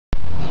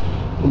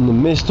in the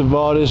midst of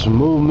all this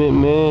movement,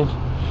 man,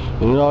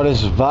 and all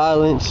this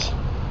violence,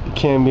 it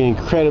can be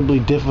incredibly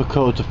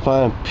difficult to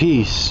find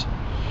peace.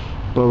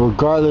 But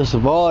regardless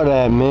of all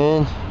that,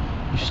 man,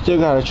 you still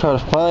gotta try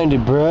to find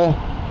it, bruh.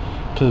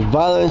 Cause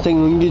violence ain't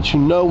gonna get you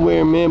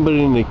nowhere, man, but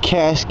in a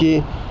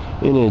casket,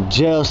 in a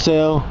jail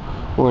cell,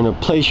 or in a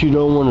place you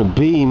don't wanna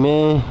be,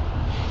 man.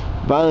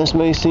 Violence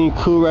may seem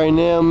cool right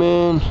now,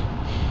 man,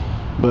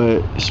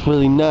 but it's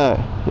really not.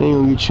 It ain't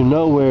gonna get you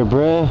nowhere,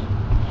 bruh.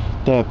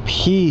 That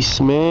peace,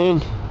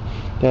 man,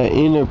 that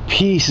inner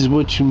peace is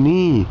what you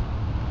need.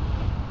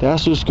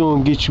 That's what's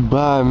gonna get you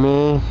by,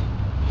 man.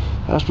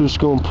 That's what's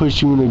gonna put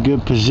you in a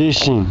good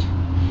position.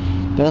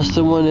 That's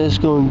the one that's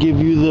gonna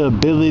give you the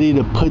ability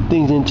to put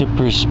things into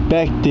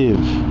perspective.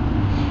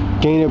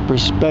 Gain a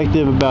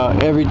perspective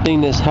about everything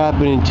that's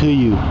happening to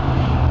you.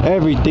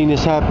 Everything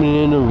that's happening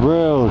in the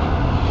world.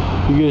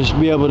 You just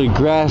be able to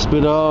grasp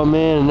it all,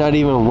 man, and not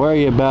even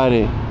worry about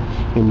it.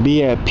 And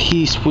be at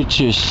peace with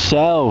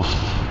yourself.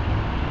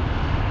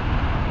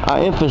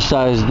 I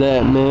emphasize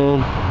that, man,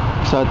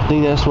 because I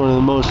think that's one of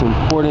the most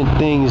important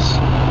things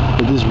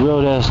that this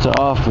world has to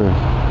offer.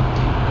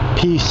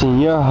 Peace in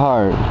your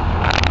heart.